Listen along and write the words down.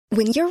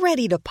When you're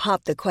ready to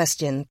pop the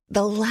question,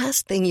 the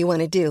last thing you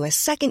want to do is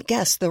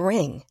second-guess the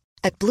ring.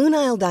 At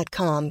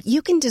BlueNile.com,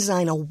 you can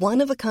design a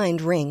one-of-a-kind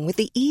ring with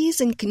the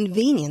ease and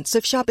convenience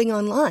of shopping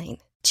online.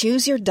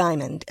 Choose your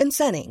diamond and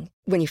setting.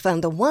 When you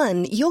find the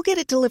one, you'll get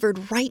it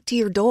delivered right to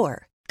your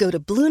door. Go to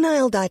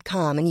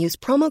BlueNile.com and use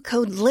promo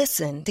code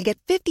LISTEN to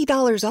get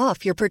 $50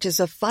 off your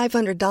purchase of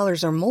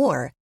 $500 or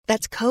more.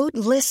 That's code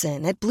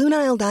LISTEN at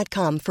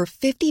BlueNile.com for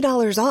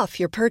 $50 off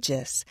your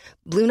purchase.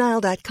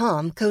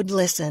 BlueNile.com, code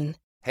LISTEN.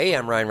 Hey,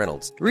 I'm Ryan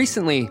Reynolds.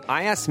 Recently,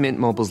 I asked Mint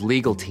Mobile's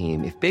legal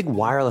team if big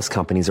wireless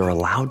companies are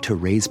allowed to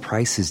raise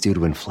prices due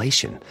to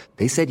inflation.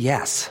 They said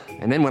yes.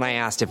 And then when I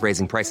asked if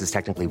raising prices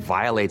technically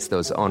violates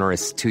those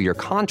onerous two-year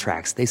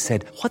contracts, they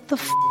said, "What the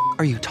f***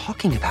 are you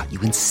talking about,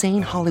 you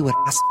insane Hollywood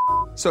ass?"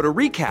 So to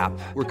recap,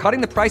 we're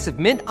cutting the price of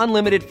Mint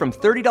Unlimited from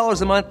 $30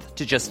 a month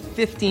to just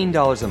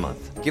 $15 a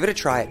month. Give it a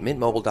try at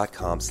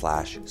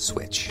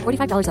mintmobile.com/switch.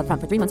 $45 up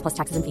front for 3 months plus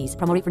taxes and fees.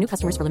 Promo rate for new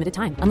customers for limited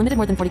time. Unlimited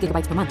more than 40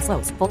 gigabytes per month.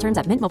 Slows full terms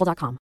at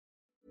mintmobile.com.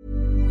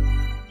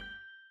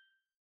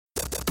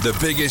 The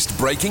biggest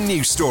breaking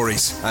news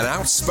stories and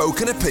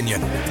outspoken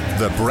opinion.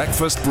 The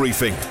Breakfast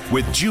Briefing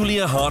with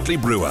Julia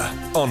Hartley-Brewer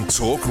on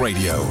Talk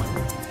Radio.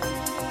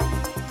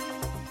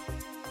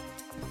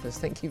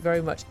 Thank you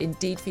very much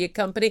indeed for your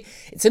company.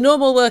 It's a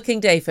normal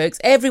working day, folks.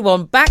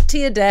 Everyone back to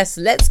your desks.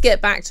 Let's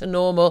get back to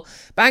normal.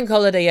 Bank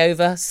holiday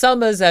over.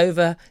 Summer's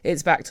over.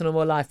 It's back to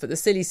normal life. But the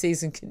silly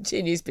season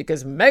continues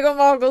because Meghan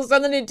Markle's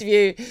done an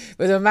interview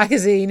with a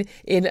magazine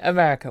in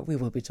America. We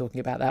will be talking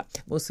about that.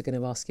 I'm also going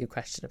to ask you a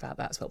question about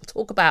that as well.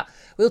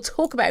 We'll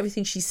talk about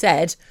everything she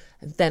said,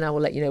 and then I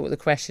will let you know what the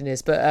question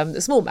is. But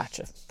the small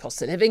matter of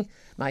cost of living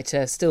might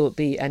still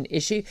be an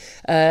issue.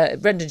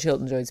 Brendan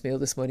Chilton joins me all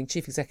this morning,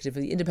 Chief Executive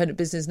of the Independent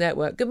Business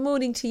Network. Good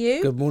morning to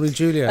you. Good morning,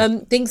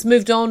 Julia. Things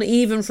moved on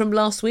even from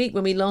last week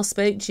when we last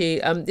spoke to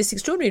you. This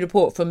extraordinary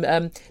report from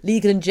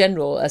Legal &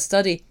 General, a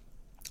study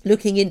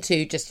looking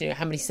into just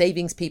how many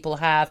savings people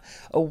have,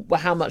 or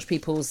how much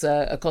people's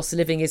cost of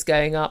living is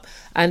going up,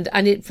 and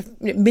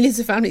millions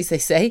of families, they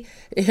say,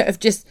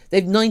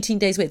 they've 19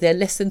 days away. They're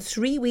less than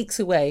 3 weeks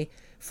away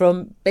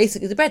from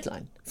basically the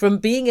breadline, from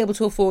being able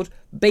to afford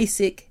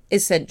basic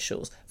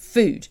essentials,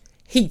 food,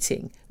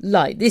 heating,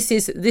 light. This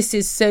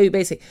is so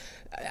basic.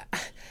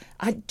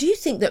 Do you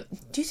think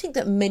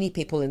that many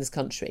people in this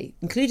country,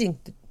 including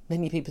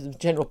many people in the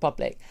general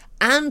public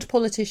and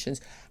politicians,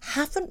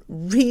 haven't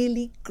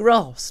really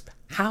grasped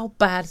how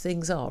bad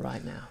things are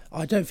right now?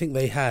 I don't think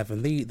they have,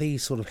 and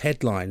these sort of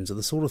headlines are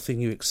the sort of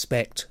thing you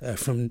expect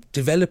from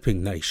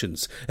developing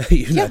nations.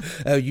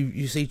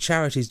 You see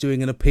charities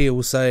doing an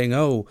appeal saying,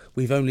 "Oh,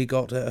 we've only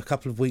got a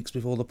couple of weeks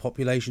before the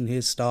population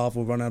here starve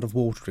or run out of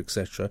water,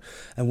 etc."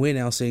 And we're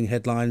now seeing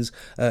headlines,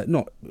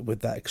 not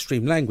with that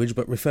extreme language,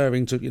 but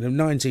referring to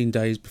 19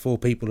 days before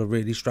people are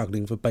really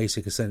struggling for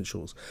basic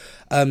essentials.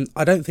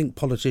 I don't think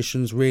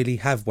politicians really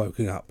have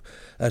woken up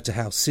to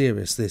how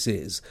serious this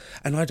is,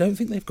 and I don't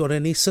think they've got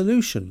any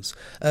solutions.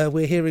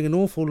 We're hearing an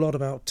awful lot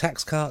about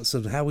tax cuts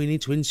and how we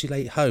need to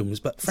insulate homes,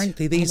 but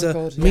frankly these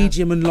are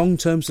medium and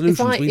long-term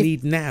solutions we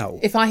need now.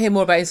 If I hear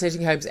more about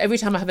insulating homes, every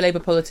time I have a Labour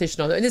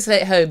politician on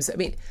insulate homes, I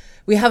mean,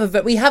 we have a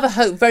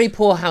very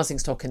poor housing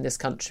stock in this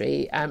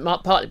country, and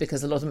partly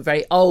because a lot of them are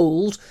very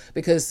old,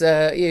 because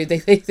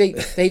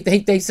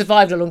they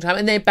survived a long time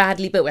and they're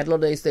badly built. We had a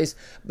lot of those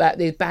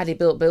badly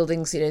built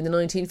buildings, in the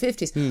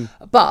 1950s.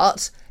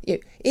 But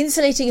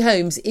insulating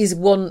homes is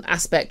one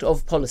aspect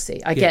of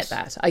policy. I get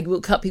that. I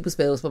will cut people's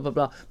bills, blah blah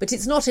blah. But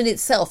it's not in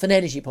itself an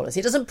energy policy.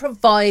 It doesn't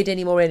provide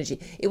any more energy.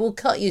 It will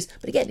cut use.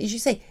 But again, as you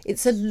say,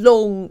 it's a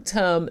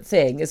long-term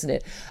thing, isn't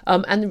it?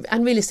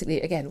 And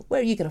realistically, again, where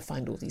are you going to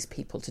find all these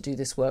people to do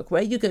this work?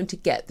 Where are you going to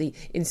get the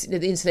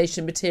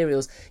insulation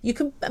materials? You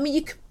can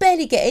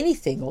barely get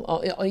anything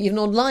or even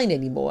online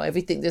anymore.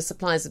 Everything, the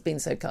supplies have been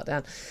so cut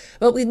down.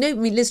 Well, we know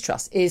Liz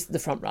Truss is the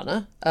front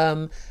runner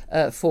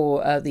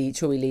for the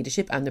Tory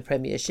leadership and the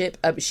premiership.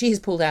 She has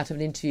pulled out of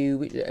an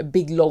interview, a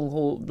big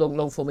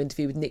long form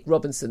interview with Nick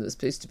Robinson that was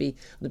supposed to be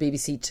on the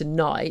BBC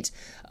tonight.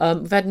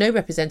 We've had no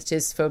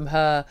representatives from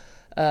her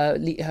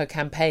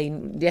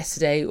campaign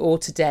yesterday or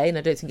today, and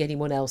I don't think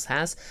anyone else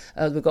has.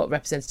 We've got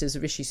representatives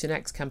of Rishi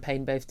Sunak's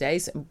campaign both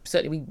days.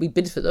 Certainly we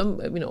bid for them.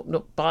 We're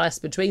not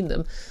biased between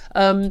them.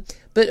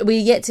 But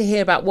we're yet to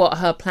hear about what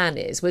her plan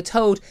is. We're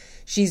told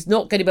she's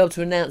not going to be able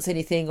to announce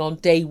anything on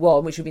day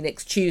one, which will be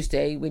next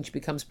Tuesday when she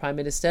becomes Prime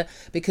Minister,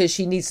 because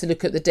she needs to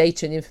look at the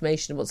data and the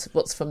information,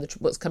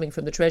 what's coming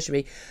from the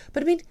Treasury.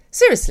 But I mean,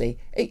 seriously,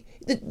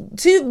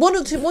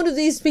 one of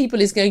these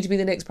people is going to be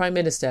the next Prime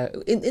Minister.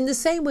 In the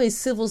same way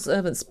civil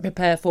servants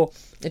prepare for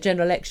a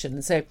general election.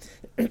 And so,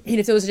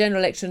 if there was a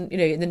general election,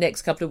 in the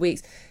next couple of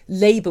weeks,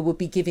 Labour would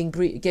be given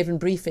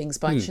briefings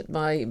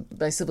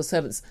by civil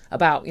servants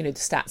about the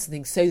stats and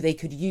things, so they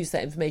could use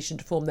that information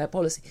to form their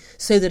policy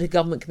so that a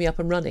government can be up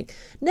and running.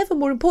 Never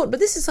more important. But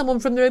this is someone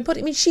from their own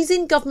party. I mean, she's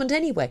in government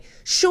anyway.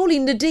 Surely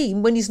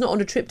Nadeem, when he's not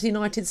on a trip to the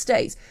United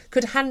States,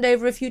 could hand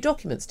over a few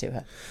documents to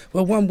her.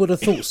 Well, one would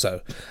have thought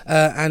so.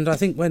 And I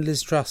think when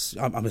Liz Truss,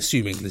 I'm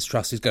assuming Liz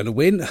Truss is going to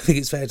win. I think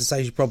it's fair to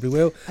say she probably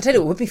will. I tell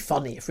you, it would be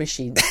funny if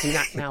Rishi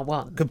Sunak now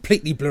won.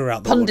 Completely blew her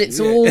out the Pundits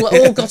water.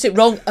 all got it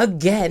wrong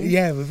again.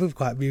 Yeah, it was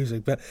quite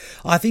amusing. But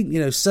I think,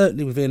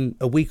 certainly within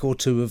a week or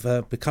two of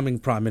her becoming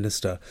Prime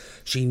Minister,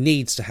 she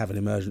needs to have an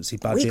emergency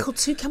budget. A week or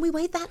two? Can we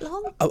wait that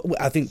long?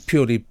 I think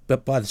purely,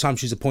 but by the time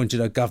she's appointed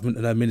her government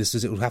and her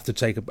ministers, it will have to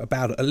take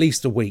about at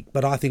least a week.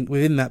 But I think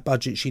within that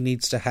budget, she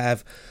needs to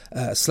have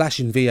a slash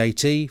in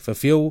VAT for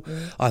fuel.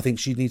 I think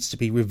she needs to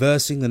be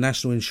reversing the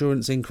national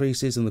insurance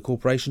increases and the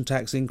corporation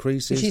tax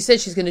increases. She said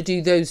she's going to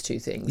do those two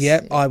things.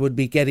 Yeah, I would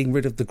be getting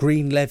rid of the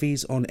green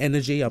levies on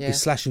energy. I'd be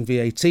slashing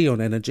VAT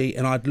on energy,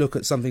 and I'd look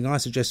at something I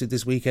suggested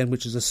this weekend,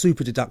 which is a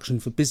super deduction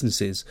for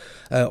businesses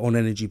on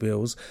energy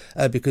bills,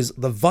 because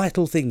the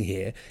vital thing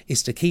here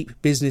is to keep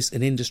business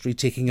and industry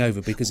ticking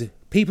over, because if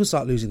people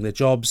start losing their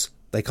jobs,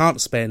 they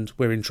can't spend,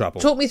 we're in trouble.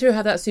 Talk me through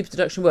how that super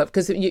deduction works,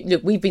 because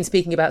look, we've been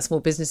speaking about small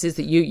businesses,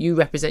 that you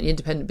represent, the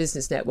Independent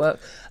Business Network,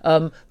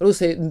 but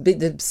also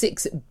the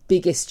 6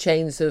 biggest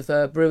chains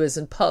of brewers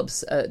and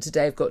pubs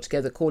today have got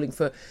together calling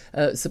for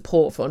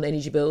support on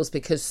energy bills,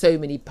 because so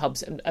many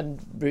pubs and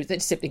brewers, they're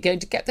simply going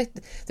to get,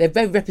 they're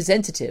very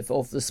representative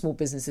of the small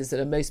businesses that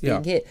are most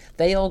being hit.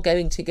 They are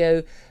going to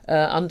go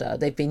under.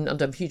 They've been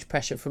under huge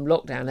pressure from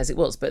lockdown as it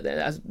was, but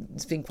there's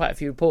been quite a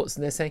few reports,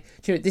 and they're saying,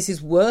 this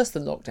is worse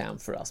than lockdown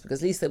for us,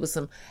 because at least there was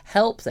some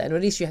help then, or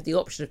at least you had the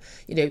option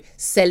of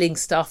selling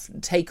stuff,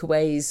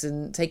 takeaways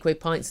and takeaway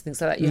pints and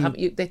things like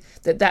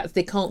that.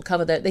 They can't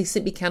cover that. They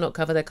simply cannot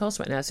cover their costs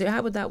right now. So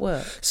how would that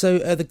work? So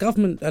the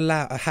government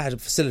had a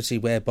facility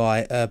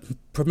whereby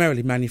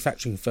primarily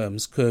manufacturing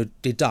firms could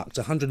deduct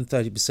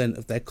 130%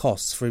 of their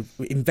costs for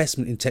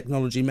investment in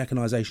technology,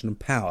 mechanisation and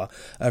power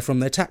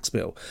from their tax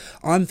bill.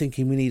 I'm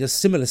thinking we need a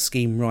similar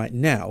scheme right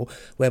now,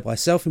 whereby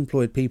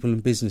self-employed people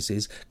and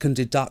businesses can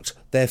deduct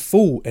their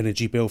full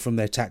energy bill from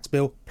their tax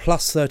bill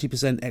plus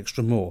 30%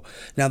 extra more.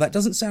 Now, that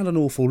doesn't sound an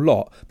awful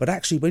lot, but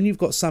actually when you've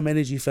got some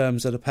energy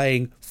firms that are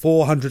paying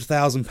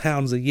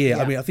 £400,000 a year,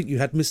 I mean, I think you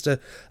had Mr.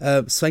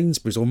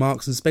 Sainsbury's or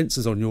Marks and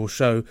Spencer's on your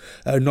show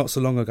not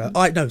so long ago.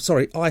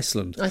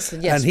 Iceland.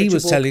 Iceland, yes. And he Richard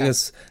was telling Walker.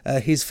 us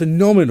his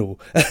phenomenal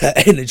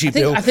energy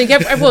bill. I think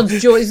everyone's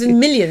enjoying it in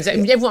millions.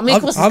 Everyone,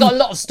 of course, he's got a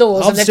lot of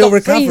stores. I'm and they've still got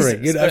recovering,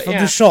 freezers, from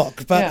the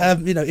shock.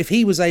 But if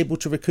he was able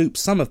to recoup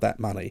some of that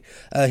money,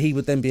 he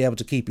would then be able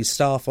to keep his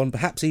staff on,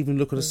 perhaps even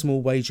look at a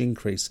small wage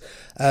increase.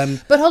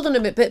 But hold on a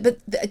minute. But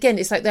again,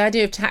 it's like the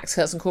idea of tax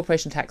cuts and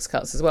corporation tax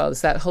cuts as well.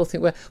 It's that whole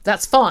thing where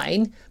that's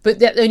fine, but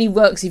that only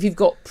works if you've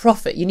got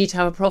profit. You need to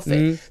have a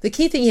profit. The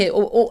key thing here,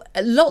 or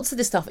lots of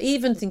this stuff,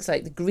 even things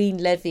like the green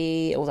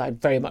levy, although I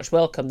very much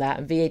welcome that,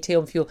 and VAT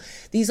on fuel,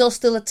 these are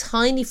still a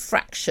tiny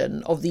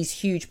fraction of these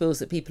huge bills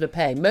that people are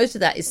paying. Most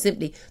of that is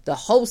simply the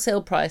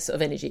wholesale price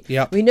of energy.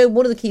 Yep. We know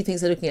one of the key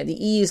things they're looking at, the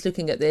EU is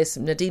looking at this.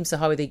 Nadeem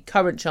Sahawi, the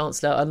current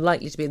Chancellor,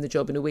 unlikely to be in the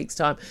job in a week's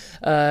time,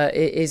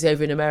 is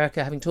over in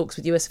America having talks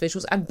with US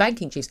officials and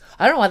banking chiefs.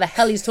 I don't know why the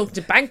hell he's talking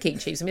to banking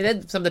chiefs. I mean,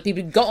 they're some of the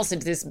people who got us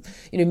into this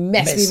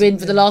mess we've been in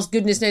for the last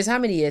goodness knows how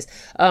many years.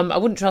 I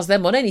wouldn't trust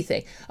them on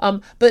anything.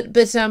 But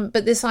this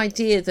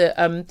idea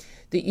that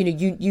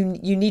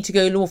you need to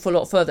go an awful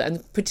lot further,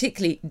 and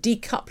particularly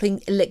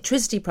decoupling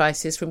electricity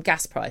prices from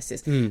gas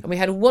prices. And we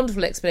had a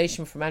wonderful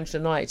explanation from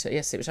Angela Knight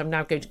yesterday, which I'm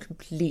now going to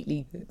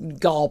completely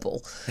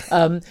garble.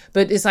 But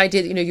this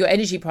idea that your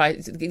energy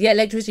price, the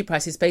electricity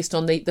price, is based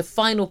on the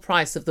final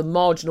price of the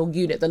marginal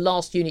unit, the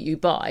last unit you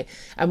buy,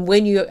 and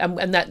when you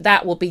and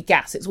that will be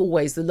gas. It's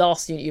always the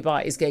last unit you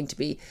buy is going to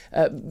be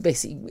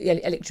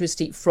basically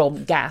electricity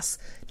from gas.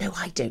 No,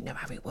 I don't know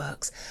how it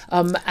works.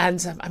 I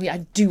mean,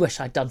 I do wish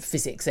I'd done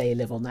physics A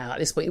level now at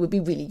this point. It would be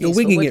really useful. You're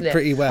winging it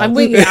pretty well. I'm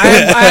winging it.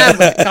 I am,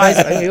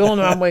 guys. You all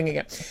know I'm winging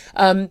it.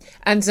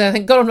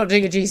 Thank God I'm not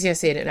doing a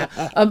GCSE in it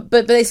now.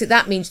 But basically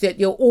that means that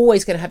you're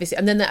always going to have this,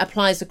 and then that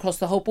applies across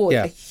the whole board.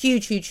 Yeah. A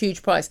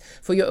huge price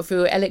for your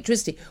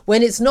electricity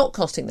when it's not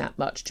costing that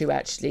much to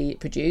actually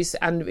produce,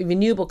 and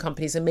renewable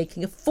companies are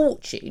making a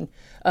fortune.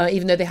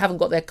 Even though they haven't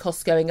got their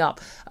costs going up.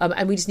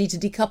 And we just need to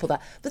decouple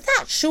that. But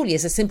that surely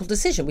is a simple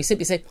decision. We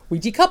simply say, we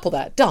decouple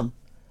that, done.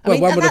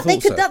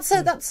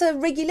 That's a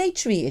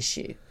regulatory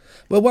issue.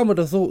 Well, one would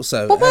have thought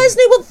so. But why has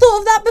no one thought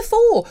of that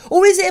before?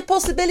 Or is it a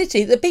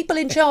possibility that people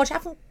in charge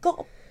haven't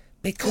got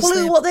a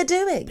clue what they're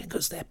doing?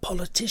 Because they're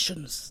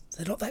politicians.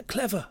 They're not that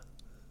clever.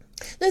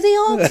 No, they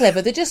are clever.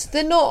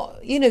 They're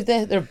not.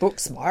 They're book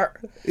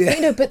smart.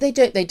 Yeah. But they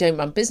don't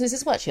run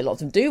businesses. Well, actually, a lot of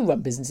them do run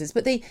businesses,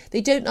 but they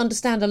don't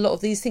understand a lot of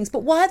these things.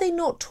 But why are they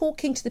not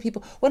talking to the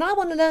people? When I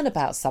want to learn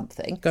about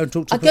something, go and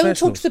talk to I go and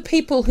talk to the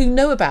people who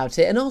know about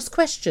it and ask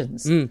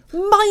questions.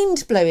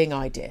 Mind-blowing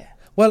idea.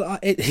 Well,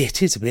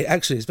 it is a bit,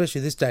 actually,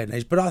 especially this day and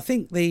age. But I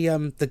think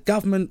the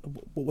government,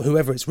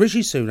 whoever it's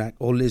Rishi Sunak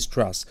or Liz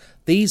Truss,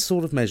 these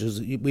sort of measures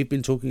that we've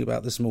been talking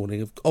about this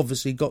morning have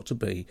obviously got to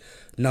be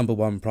number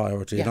one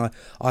priority. Yeah. And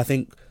I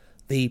think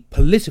the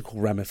political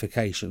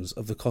ramifications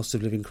of the cost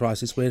of living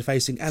crisis we're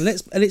facing, and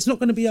it's not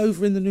going to be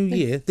over in the new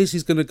year. This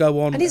is going to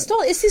go on, and it's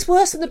not. This is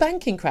worse than the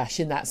banking crash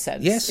in that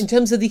sense. Yes, in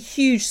terms of the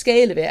huge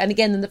scale of it, and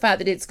again, the fact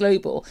that it's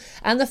global,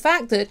 and the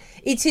fact that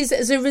it is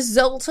as a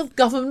result of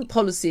government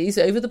policies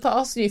over the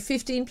past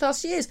 15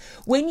 plus years.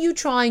 When you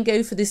try and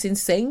go for this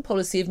insane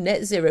policy of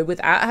net zero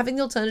without having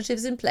the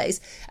alternatives in place,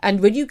 and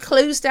when you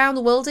close down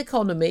the world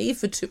economy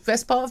for the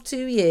best part of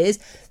 2 years,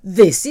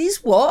 this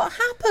is what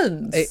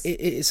happens.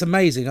 It's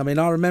amazing. I mean,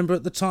 I remember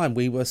at the time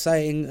we were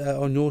saying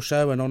on your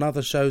show and on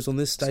other shows on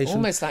this station... It's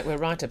almost like we're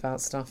right about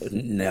stuff.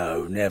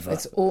 No, never.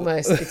 It's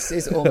almost.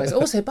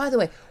 Also, by the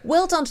way,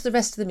 well done to the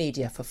rest of the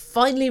media for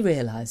finally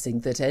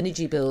realising that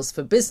energy bills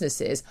for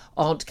businesses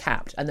aren't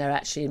capped and they're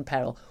actually in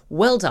peril.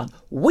 Well done.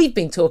 We've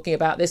been talking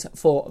about this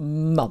for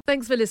months.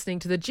 Thanks for listening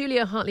to the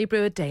Julia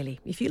Hartley-Brewer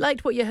Daily. If you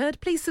liked what you heard,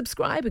 please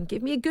subscribe and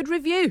give me a good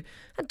review.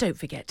 And don't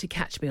forget to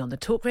catch me on the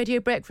Talk Radio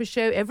Breakfast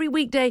Show every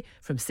weekday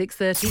from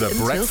 6:30 The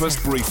until Breakfast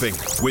 10. Briefing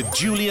with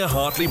Julia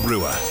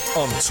Hartley-Brewer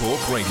on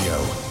Talk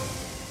Radio.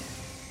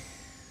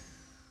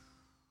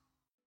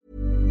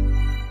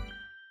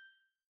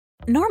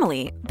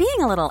 Normally, being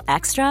a little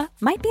extra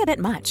might be a bit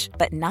much,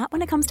 but not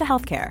when it comes to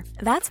healthcare.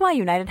 That's why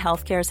United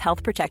Healthcare's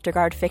Health Protector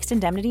Guard fixed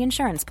indemnity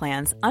insurance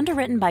plans,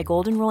 underwritten by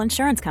Golden Rule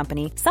Insurance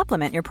Company,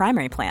 supplement your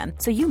primary plan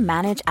so you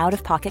manage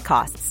out-of-pocket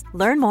costs.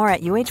 Learn more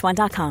at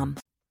uh1.com.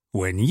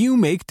 When you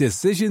make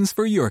decisions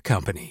for your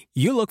company,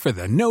 you look for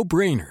the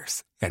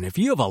no-brainers. And if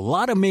you have a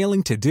lot of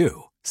mailing to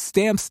do,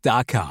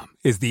 Stamps.com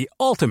is the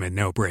ultimate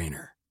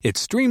no-brainer. It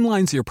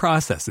streamlines your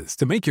processes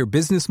to make your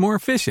business more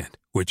efficient,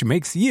 which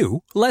makes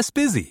you less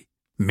busy.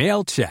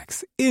 Mail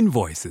checks,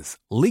 invoices,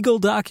 legal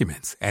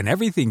documents, and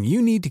everything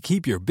you need to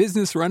keep your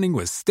business running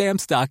with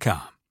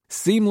Stamps.com.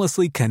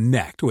 Seamlessly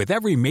connect with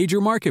every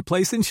major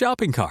marketplace and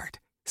shopping cart.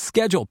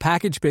 Schedule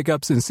package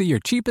pickups and see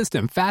your cheapest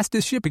and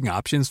fastest shipping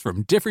options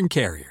from different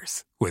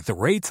carriers. With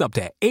rates up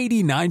to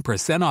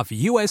 89% off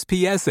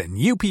USPS and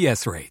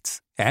UPS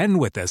rates.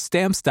 And with the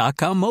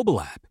Stamps.com mobile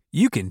app,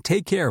 you can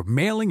take care of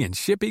mailing and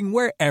shipping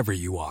wherever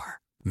you are.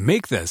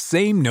 Make the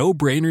same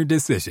no-brainer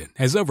decision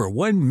as over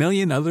 1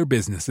 million other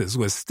businesses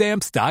with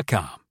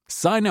Stamps.com.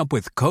 Sign up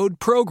with code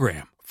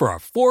PROGRAM for a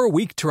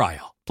 4-week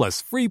trial,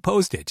 plus free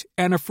postage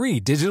and a free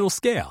digital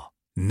scale.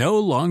 No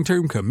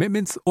long-term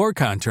commitments or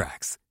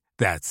contracts.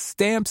 That's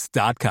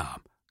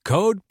Stamps.com.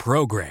 Code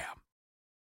PROGRAM.